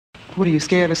What are you,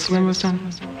 scared of Slim or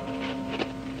something?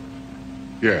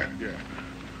 Yeah.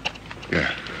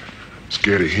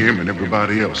 Scared of him and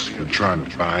everybody else. Been trying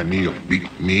to buy me or beat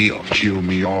me or kill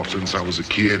me off since I was a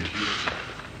kid.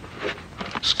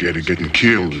 Scared of getting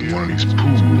killed in one of these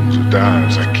pools or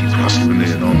dives I keep hustling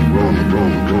in on the road.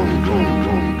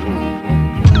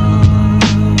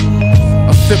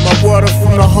 I sip my water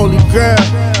from the Holy Grail.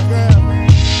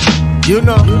 You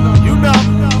know.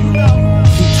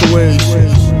 Futurewave.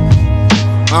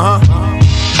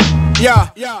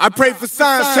 Yeah, I pray for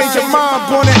signs, change your mind,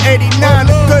 born in 89.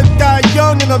 The good die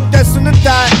young and I'm destined to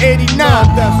die at 89.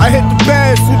 I hit the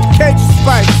bags with the Cajun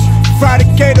spice, fry the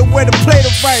gator with a plate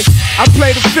of rice. I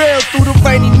play the field through the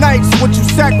rainy nights. What you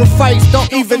sacrifice,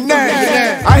 don't even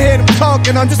ask. I hear them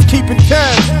talking, I'm just keeping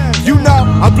tabs. You know,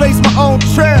 I blaze my own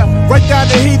trail, right down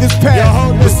the heathen's path.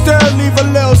 But still leave a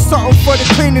little something for the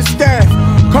cleaning staff.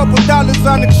 Couple dollars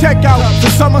on the checkout. For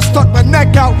some I stuck my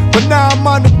neck out, but now I'm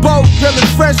on the boat,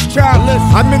 drilling fresh trout.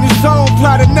 I'm in the zone,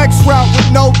 plot the next route with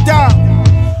no doubt.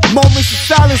 Moments of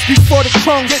silence before the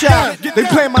crunk shout. They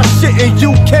play my shit in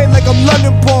UK like I'm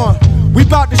London born. We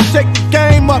bout to shake the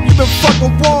game up, you been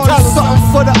fucking warned. Something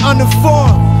for the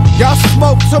uninformed. Y'all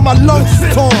smoke till my lungs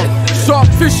is torn. Sharp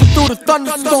fishing through the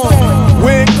thunderstorm.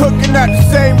 We ain't cooking at the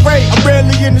same rate, I'm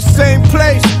rarely in the same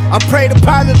place. I pray the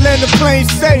pilot land the plane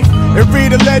safe. It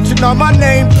read a legend on my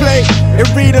nameplate. It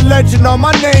read a legend on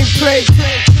my nameplate.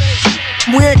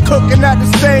 We ain't cooking at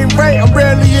the same rate, I'm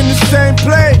rarely in the same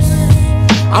place.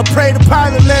 I pray the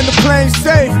pilot land the plane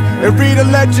safe. It read a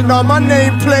legend on my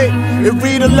nameplate. It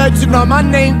read a legend on my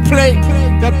nameplate.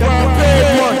 That brown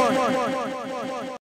big one.